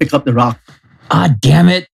have to do is pick up the rock. Ah, damn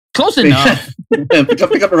it. Close enough.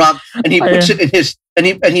 pick up the rock, and he puts it in his, and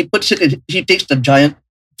he puts it in, he takes the giant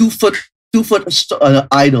 2 foot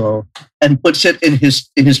idol and puts it in his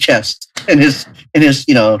chest, in his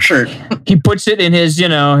shirt. He puts it in his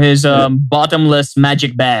bottomless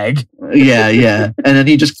magic bag. Yeah. And then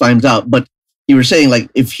he just climbs out. But you were saying, like,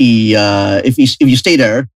 if you stay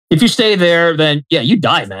there. If you stay there, then yeah, you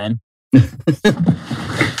die, man.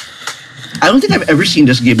 I don't think I've ever seen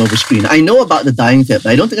this game over screen. I know about the dying tip, but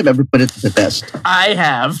I don't think I've ever put it to the test. I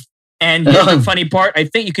have. And here's the funny part. I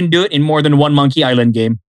think you can do it in more than one Monkey Island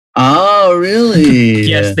game. Oh, really?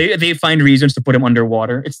 Yes, they find reasons to put him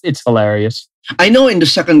underwater. It's hilarious. I know in the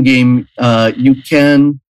second game, you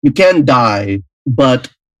can die, but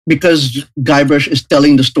because Guybrush is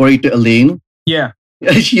telling the story to Elaine, yeah,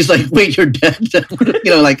 she's like, "Wait, you're dead."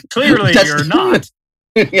 Clearly you're not.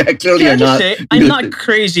 Yeah, clearly you're not. I'm not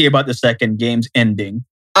crazy about the second game's ending.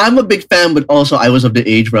 I'm a big fan, but also I was of the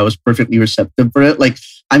age where I was perfectly receptive for it. Like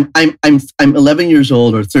I'm 11 years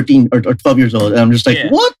old or 13 or 12 years old, and I'm just like,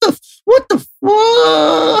 what the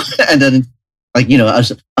fuck? And then, like,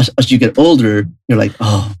 as you get older, you're like,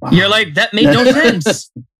 oh, wow. You're like, that made no sense.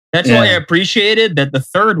 That's why I appreciated that the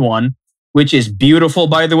third one, which is beautiful,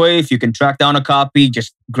 by the way. If you can track down a copy,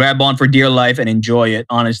 just grab on for dear life and enjoy it,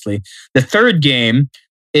 honestly. The third game,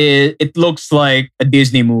 it looks like a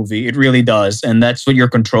Disney movie. It really does. And that's what you're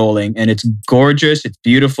controlling. And it's gorgeous. It's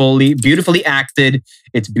beautifully acted.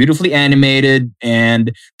 It's beautifully animated.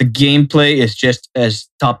 And the gameplay is just as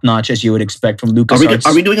top-notch as you would expect from LucasArts.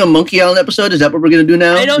 Are we doing a Monkey Island episode? Is that what we're going to do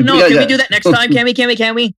now? I don't know. Can we do that next time? Can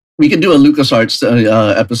we? We can do a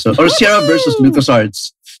LucasArts episode. Or Sierra versus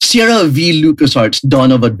LucasArts. Sierra v. LucasArts,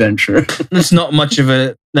 Dawn of Adventure. That's not much of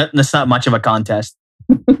a contest.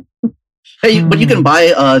 Hey, but you can buy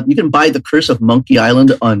The Curse of Monkey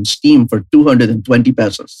Island on Steam for 220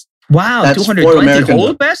 pesos. Wow, that's 220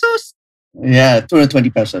 whole pesos? Yeah, 220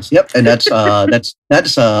 pesos. Yep, and that's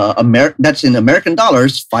in American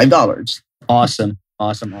dollars, $5. Awesome.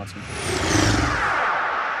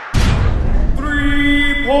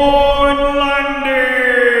 3-point landing.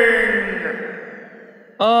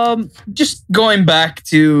 Just going back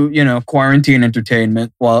to quarantine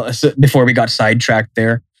entertainment. Before we got sidetracked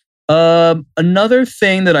there. Another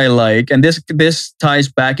thing that I like, and this ties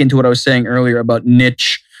back into what I was saying earlier about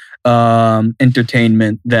niche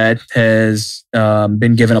entertainment that has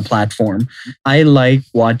been given a platform. I like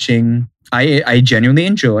watching. I genuinely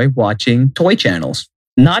enjoy watching toy channels.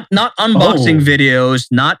 Not unboxing videos,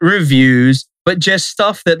 not reviews, but just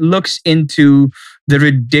stuff that looks into the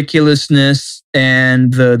ridiculousness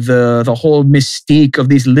and the whole mystique of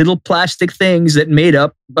these little plastic things that made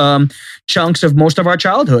up chunks of most of our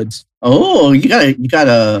childhoods. Oh, you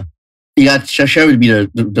gotta share with me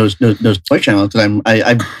those toy channels,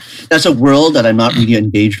 because that's a world that I'm not really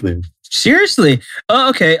engaged with. Seriously?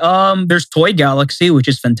 Okay. There's Toy Galaxy, which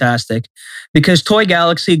is fantastic because Toy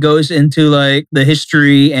Galaxy goes into like the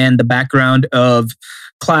history and the background of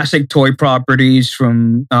classic toy properties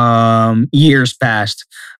from years past,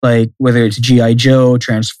 like whether it's G.I. Joe,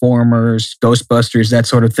 Transformers, Ghostbusters, that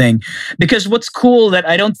sort of thing. Because what's cool that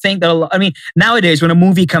I don't think that nowadays when a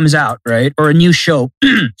movie comes out, right, or a new show,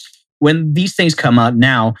 when these things come out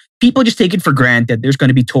now, people just take it for granted. There's going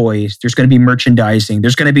to be toys, there's going to be merchandising,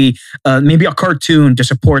 there's going to be maybe a cartoon to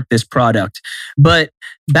support this product. But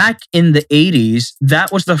back in the 80s,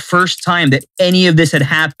 that was the first time that any of this had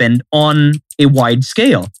happened on a wide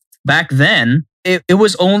scale. Back then, it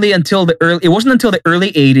wasn't until the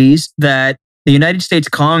early 80s that the United States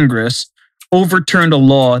Congress overturned a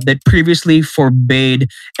law that previously forbade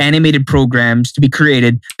animated programs to be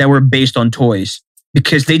created that were based on toys,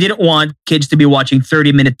 because they didn't want kids to be watching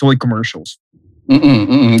 30-minute toy commercials.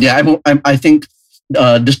 Yeah, I think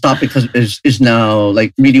this topic is now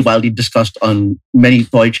like really widely discussed on many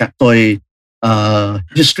toy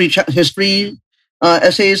history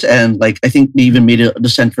essays, and like I think they even made it the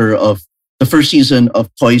center of the first season of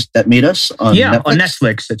Toys That Made Us on Netflix. On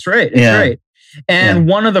Netflix. That's right. Right. And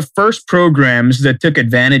one of the first programs that took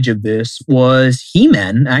advantage of this was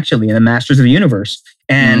He-Man, actually, in the Masters of the Universe.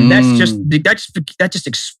 And that just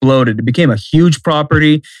exploded. It became a huge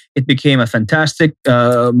property. It became a fantastic,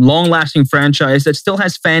 long-lasting franchise that still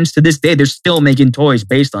has fans to this day. They're still making toys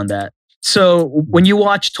based on that. So when you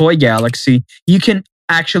watch Toy Galaxy, you can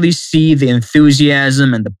actually see the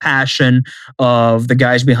enthusiasm and the passion of the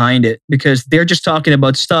guys behind it, because they're just talking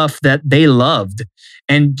about stuff that they loved,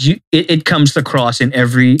 and it comes across in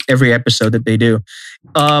every episode that they do.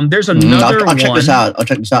 There's another I'll check this out.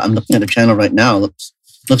 I'm looking at the channel right now.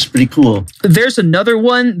 Looks pretty cool. There's another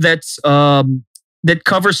one that's that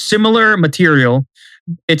covers similar material.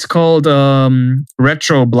 It's called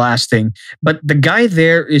Retro Blasting. But the guy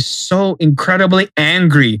there is so incredibly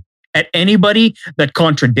angry at anybody that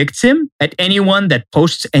contradicts him, at anyone that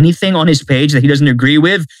posts anything on his page that he doesn't agree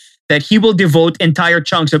with, that he will devote entire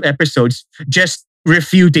chunks of episodes just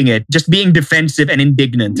refuting it, just being defensive and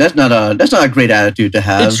indignant. That's not a great attitude to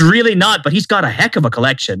have. It's really not, but he's got a heck of a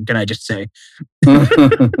collection, can I just say.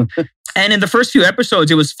 And in the first few episodes,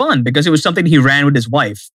 it was fun because it was something he ran with his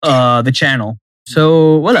wife, the channel.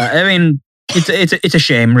 So, well, I mean, it's a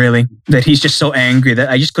shame, really, that he's just so angry that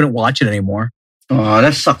I just couldn't watch it anymore. Oh,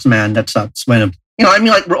 that sucks, man. That sucks. When I mean,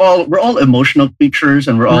 like we're all emotional creatures,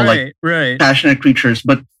 and we're all passionate creatures.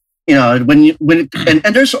 But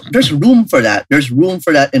and there's room for that. There's room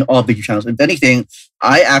for that in all video channels. If anything,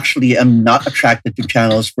 I actually am not attracted to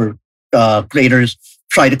channels where creators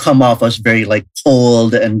try to come off as very like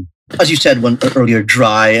cold and, as you said earlier,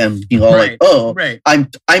 dry and being all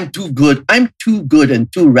I'm too good. I'm too good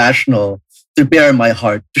and too rational to bear my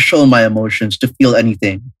heart, to show my emotions, to feel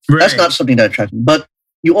anything. Right. That's not something that attracts me. But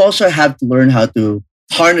you also have to learn how to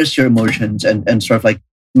harness your emotions and sort of like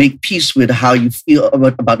make peace with how you feel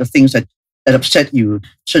about the things that upset you,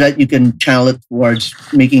 so that you can channel it towards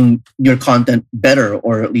making your content better,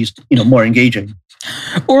 or at least more engaging.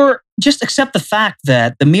 Or just accept the fact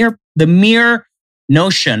that the mere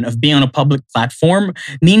notion of being on a public platform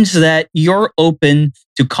means that you're open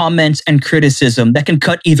to comments and criticism that can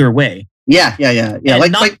cut either way. Yeah.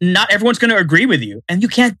 And not everyone's going to agree with you, and you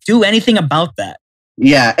can't do anything about that.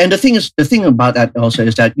 Yeah, and the thing about that also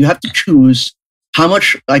is that you have to choose how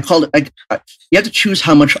much, you have to choose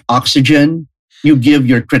how much oxygen you give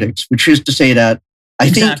your critics, which is to say that I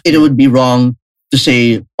think it would be wrong to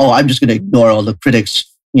say, oh, I'm just going to ignore all the critics,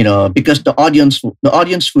 because the audience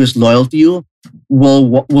who is loyal to you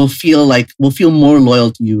will feel more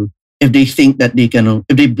loyal to you if they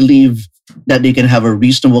believe that they can have a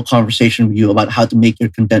reasonable conversation with you about how to make your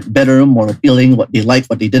content better, more appealing, what they like,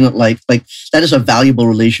 what they didn't like. Like, that is a valuable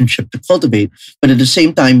relationship to cultivate. But at the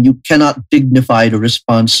same time, you cannot dignify the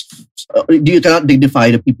response. You cannot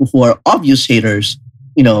dignify the people who are obvious haters.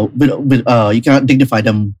 You cannot dignify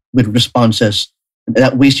them with responses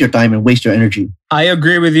that waste your time and waste your energy. I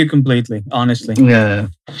agree with you completely, honestly. Yeah.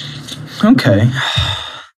 Okay.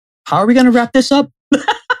 How are we going to wrap this up?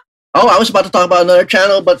 Oh, I was about to talk about another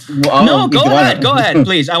channel, but... No, go ahead,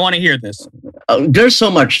 please. I want to hear this. There's so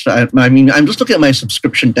much. I mean, I'm just looking at my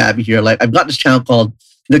subscription tab here. Like, I've got this channel called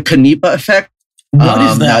The Kanipa Effect. What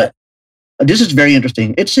is that? This is very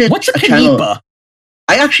interesting. What's a Kanipa? Channel,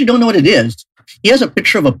 I actually don't know what it is. He has a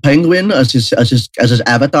picture of a penguin as his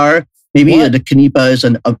avatar. Maybe the Kanipa is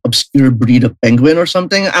an obscure breed of penguin or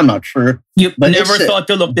something. I'm not sure. You never thought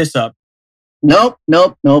to look this up? Nope.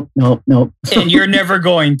 And you're never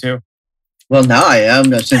going to. Well, now I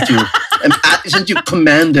am, since you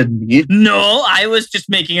commanded me. No, I was just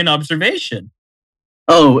making an observation.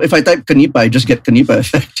 Oh, if I type Kanipa, I just get Kanipa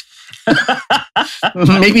Effect.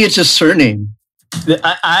 Maybe it's his surname.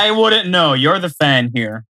 I wouldn't know. You're the fan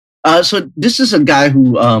here. So this is a guy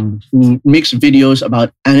who makes videos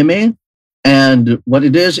about anime, and what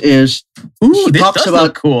it is this talks about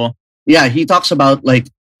look cool. Yeah, he talks about like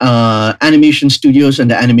animation studios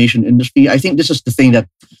and the animation industry. I think this is the thing that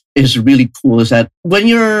is really cool, is that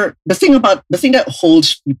the thing that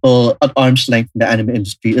holds people at arm's length in the anime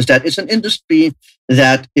industry is that it's an industry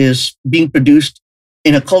that is being produced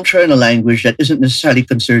in a culture and a language that isn't necessarily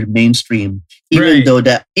considered mainstream, even though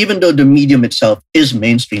the medium itself is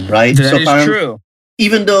mainstream, right? That is true.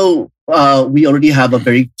 Even though we already have a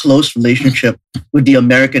very close relationship with the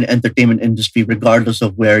American entertainment industry, regardless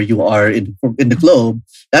of where you are in the globe,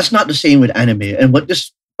 that's not the same with anime. And what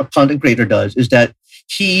this content creator does is that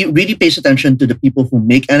he really pays attention to the people who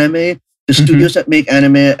make anime, the studios that make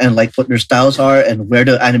anime, and like what their styles are and where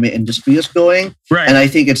the anime industry is going. Right. And I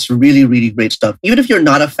think it's really, really great stuff. Even if you're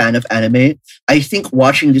not a fan of anime, I think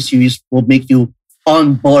watching this series will make you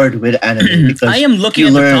on board with anime. Because I am looking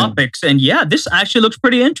at the topics, and this actually looks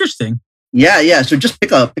pretty interesting. Yeah. So just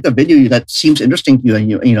pick a video that seems interesting to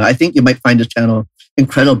you, and I think you might find this channel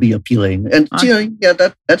incredibly appealing. And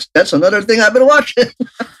that's another thing I've been watching.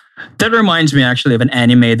 That reminds me actually of an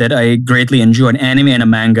anime that I greatly enjoy, an anime and a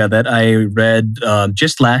manga that I read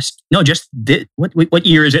what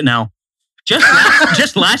year is it now?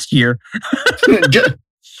 Just last year.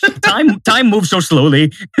 Time moves so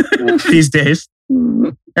slowly these days.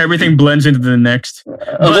 Everything blends into the next.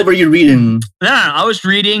 What were you reading? Yeah, I was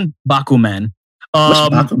reading Bakuman. What's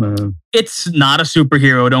Bakuman? It's not a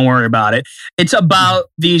superhero. Don't worry about it. It's about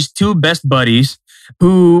these two best buddies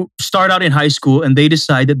who start out in high school and they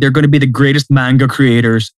decide that they're going to be the greatest manga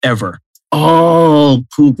creators ever. Oh,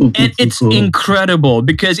 cool. And it's incredible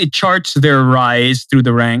because it charts their rise through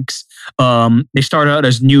the ranks. They start out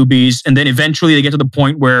as newbies, and then eventually they get to the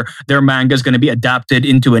point where their manga is going to be adapted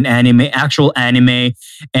into an actual anime,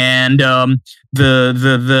 and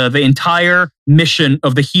the entire mission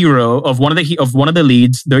of the hero of one of the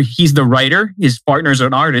leads. He's the writer. His partner is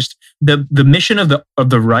an artist. The mission of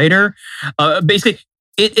the writer, basically.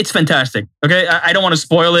 It's fantastic. Okay, I don't want to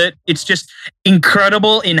spoil it. It's just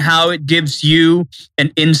incredible in how it gives you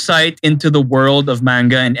an insight into the world of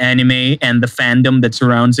manga and anime and the fandom that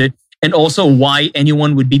surrounds it, and also why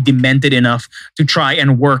anyone would be demented enough to try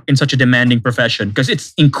and work in such a demanding profession, because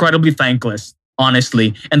it's incredibly thankless,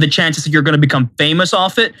 honestly. And the chances that you're going to become famous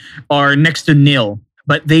off it are next to nil.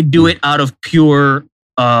 But they do it out of pure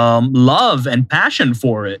love and passion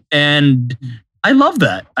for it, and I love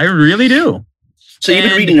that. I really do. So you've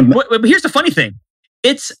been reading but here's the funny thing.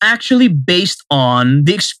 It's actually based on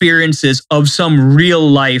the experiences of some real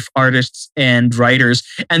life artists and writers.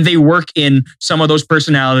 And they work in some of those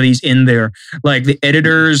personalities in there. Like the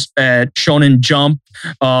editors at Shonen Jump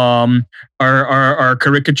are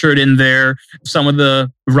caricatured in there. Some of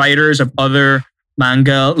the writers of other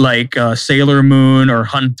manga like Sailor Moon or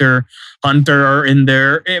Hunter are in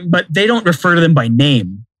there. But they don't refer to them by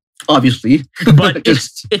name. Obviously. But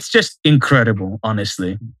it's just incredible,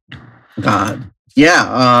 honestly. God. Yeah.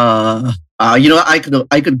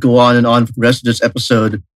 I could go on and on for the rest of this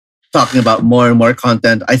episode talking about more and more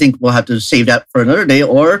content. I think we'll have to save that for another day,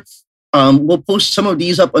 or we'll post some of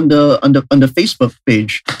these up on the Facebook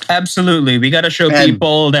page. Absolutely. We got to show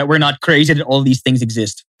people that we're not crazy, that all these things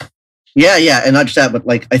exist. Yeah, and not just that, but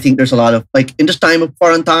like I think there's a lot of, like, in this time of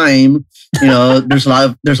quarantine, there's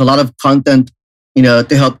a lot of content,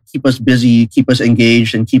 to help keep us busy, keep us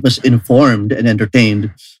engaged, and keep us informed and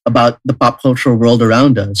entertained about the pop cultural world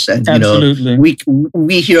around us. And absolutely,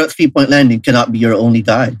 we here at 3 Point Landing cannot be your only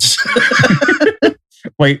guides.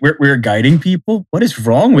 Wait, we're guiding people? What is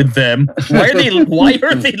wrong with them? Why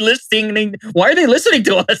are they listening? Why are they listening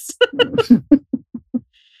to us?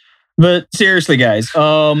 But seriously, guys,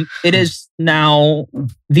 it is now.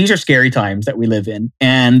 These are scary times that we live in,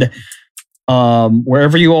 and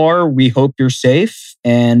wherever you are, we hope you're safe.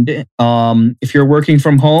 And if you're working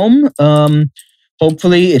from home,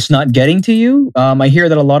 hopefully it's not getting to you. I hear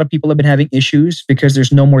that a lot of people have been having issues because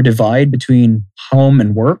there's no more divide between home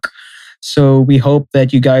and work. So we hope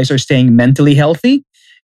that you guys are staying mentally healthy.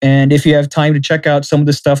 And if you have time to check out some of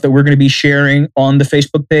the stuff that we're going to be sharing on the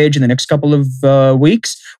Facebook page in the next couple of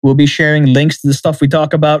weeks, we'll be sharing links to the stuff we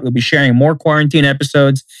talk about. We'll be sharing more quarantine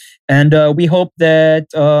episodes. And we hope that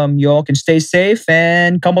you all can stay safe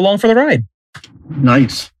and come along for the ride.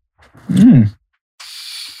 Nice.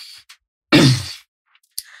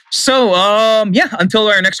 So, until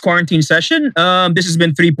our next quarantine session, this has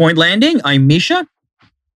been 3 Point Landing. I'm Misha.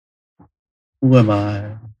 Who am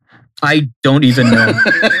I? I don't even know.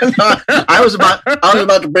 I was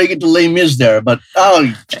about to break into Les Mis there, but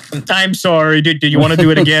I'm sorry. Did you want to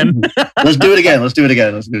do it again? Let's do it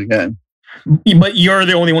again. But you're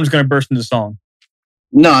the only one who's going to burst into song.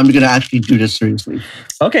 No, I'm going to actually do this seriously.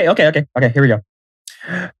 Okay. Here we go.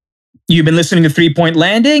 You've been listening to 3 Point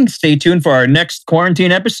Landing. Stay tuned for our next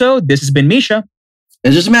quarantine episode. This has been Misha.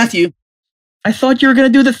 This is Matthew. I thought you were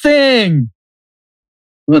going to do the thing.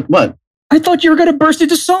 What? I thought you were going to burst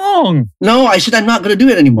into song. No, I said I'm not going to do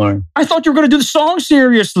it anymore. I thought you were going to do the song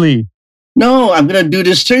seriously. No, I'm going to do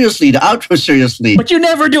this seriously, the outro seriously. But you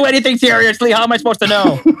never do anything seriously. How am I supposed to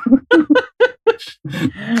know?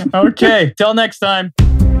 Okay, till next time.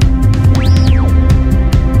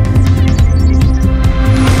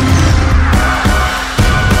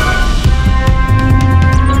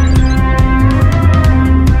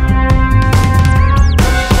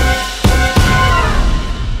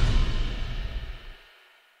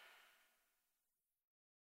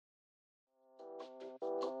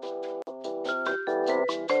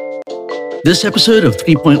 This episode of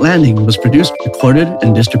 3 Point Landing was produced, recorded,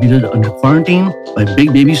 and distributed under quarantine by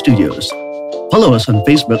Big Baby Studios. Follow us on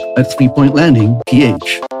Facebook at 3 Point Landing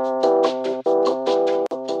PH.